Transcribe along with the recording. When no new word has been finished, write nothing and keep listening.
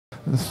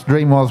This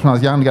dream was when I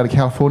was young to go to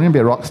California and be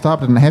a rock star,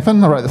 but it didn't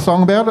happen. I wrote the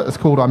song about it. It's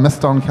called I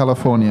Missed on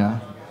California.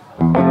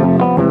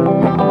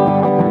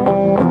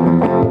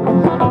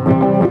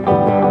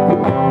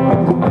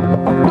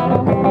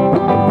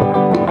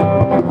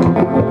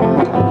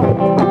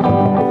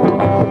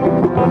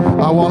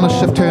 I want to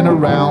shift, turn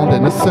around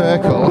in a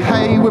circle.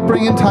 Hey, we're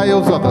bringing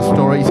tales of the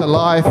story to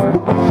life.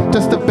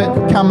 Just a bit,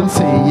 come and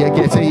see, yeah,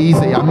 get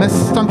easy. I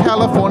missed on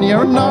California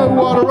and know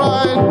what a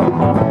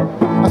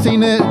ride. I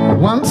seen it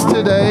once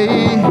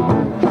today,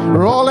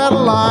 we're all out of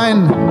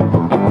line.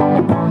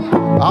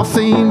 I've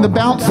seen the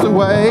bounce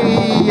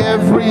away,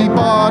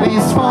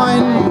 everybody's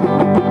fine.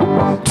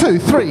 2,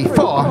 3,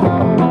 4.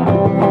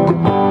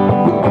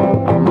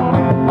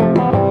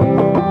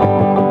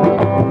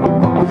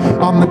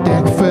 On the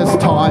deck first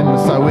time,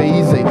 so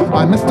easy.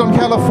 I missed on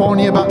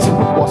California, but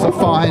what's a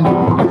find?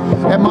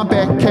 At my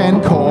beck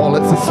and call,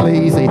 it's a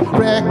sleazy.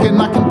 Reckon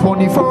I can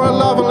pawn you for a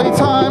lovely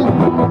time.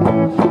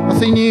 I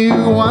seen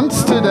you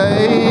once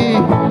today,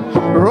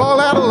 we're all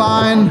out of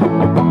line.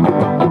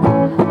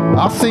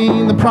 I've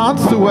seen the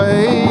prance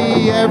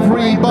away,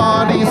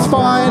 everybody's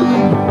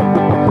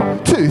fine.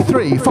 2,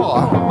 3, 4.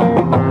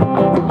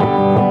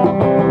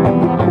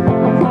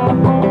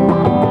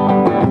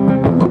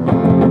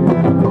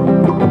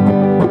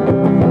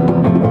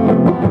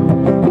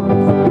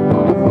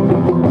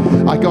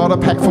 I got a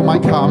pack for my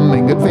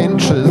coming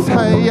adventures.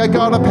 Hey, I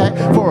got a pack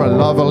for a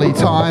lovely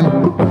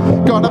time.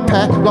 Got a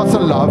pack, lots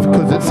of love,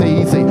 cause it's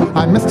easy.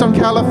 I missed on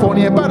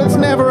California, but it's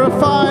never a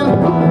fine.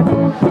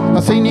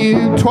 I've seen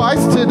you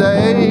twice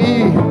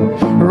today,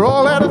 we're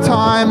all out of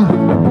time.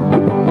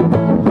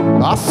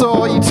 I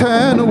saw you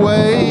turn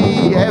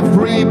away,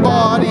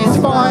 everybody's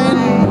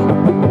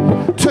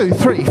fine. 2,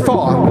 3,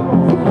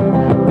 4.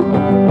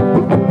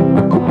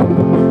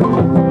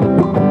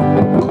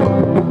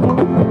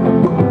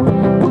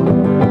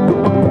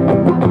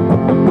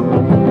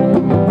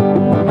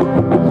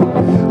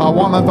 I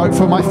want to vote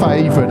for my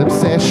favourite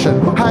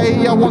obsession.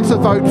 Hey, I want to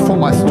vote for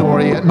my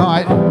story at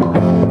night.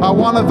 I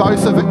want to vote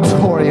a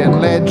Victorian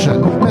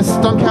legend.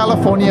 Missed on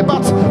California,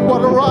 but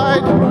what a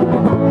ride.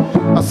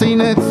 I've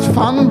seen it's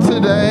fun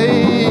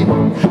today,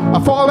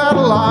 I fall out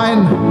of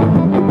line.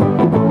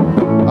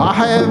 I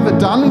have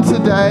done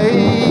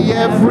today,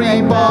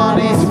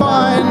 everybody's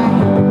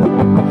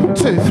fine.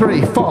 2,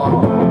 3,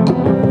 4.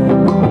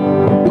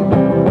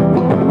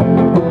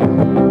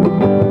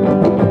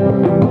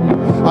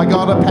 I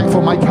got a pack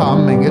for my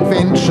coming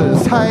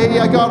adventures. Hey,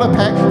 I got a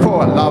pack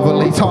for a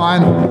lovely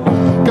time.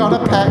 Got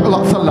a pack,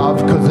 lots of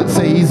love, cause it's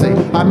easy.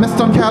 I missed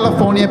on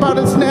California, but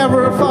it's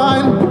never a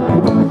fine.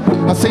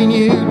 I've seen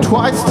you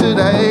twice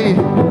today,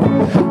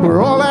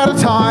 we're all out of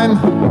time.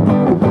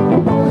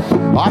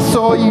 I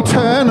saw you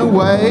turn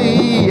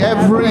away,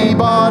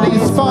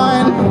 everybody's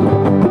fine.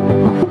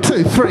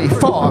 2, 3,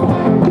 4.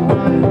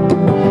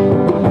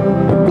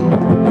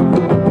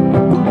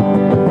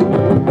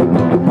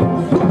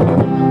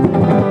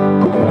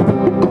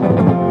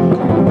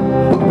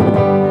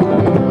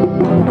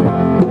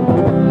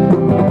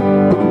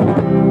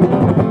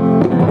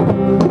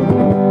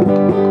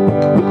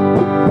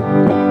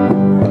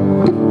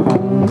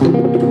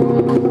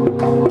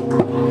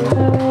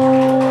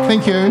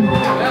 Thank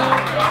you.